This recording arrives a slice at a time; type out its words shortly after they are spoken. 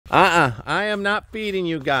I am not feeding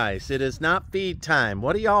you guys. It is not feed time.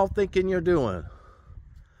 What are y'all thinking you're doing?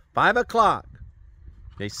 5 o'clock.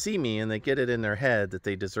 They see me and they get it in their head that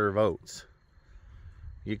they deserve oats.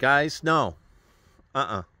 You guys, no.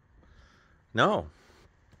 No.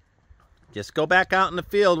 Just go back out in the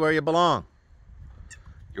field where you belong.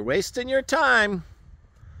 You're wasting your time.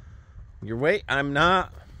 I'm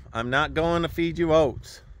not going to feed you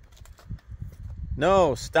oats.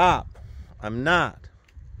 No, stop. I'm not.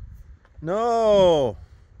 No.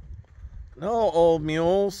 No, old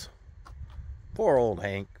mules. Poor old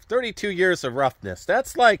Hank. 32 years of roughness.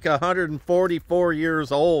 That's like 144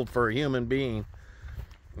 years old for a human being.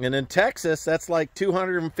 And in Texas, that's like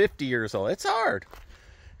 250 years old. It's hard.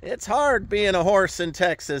 It's hard being a horse in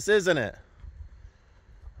Texas, isn't it?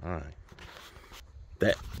 All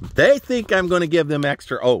right. They think I'm going to give them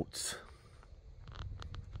extra oats.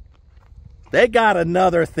 They got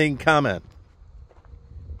another thing coming.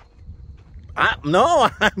 No,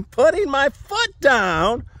 I'm putting my foot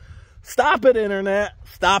down. Stop it, Internet.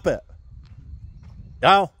 Stop it.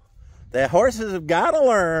 No, the horses have got to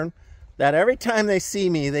learn that every time they see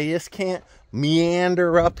me, they just can't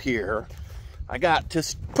meander up here. I got to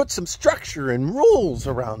put some structure and rules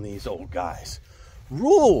around these old guys.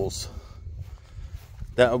 Rules.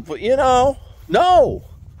 That, you know, no.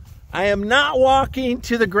 I am not walking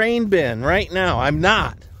to the grain bin right now. I'm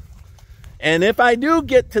not. And if I do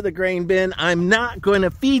get to the grain bin, I'm not going to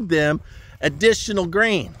feed them additional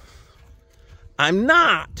grain. I'm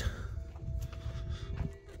not.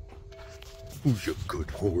 Who's a good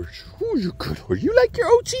horse? Who's a good horse? You like your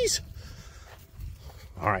oatsies?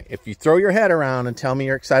 All right, if you throw your head around and tell me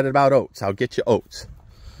you're excited about oats, I'll get you oats.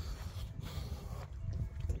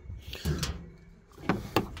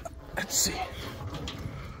 Let's see.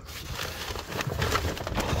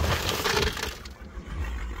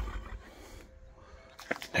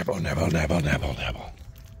 Nibble, nibble, nibble, nibble, nibble.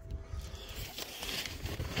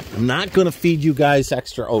 I'm not going to feed you guys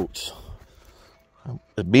extra oats. I'm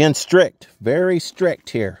being strict, very strict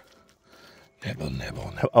here. Nibble,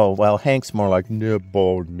 nibble, nibble. Oh, well, Hank's more like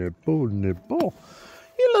nibble, nibble, nibble.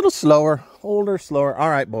 You're a little slower, older, slower. All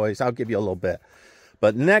right, boys, I'll give you a little bit.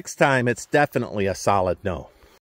 But next time, it's definitely a solid no.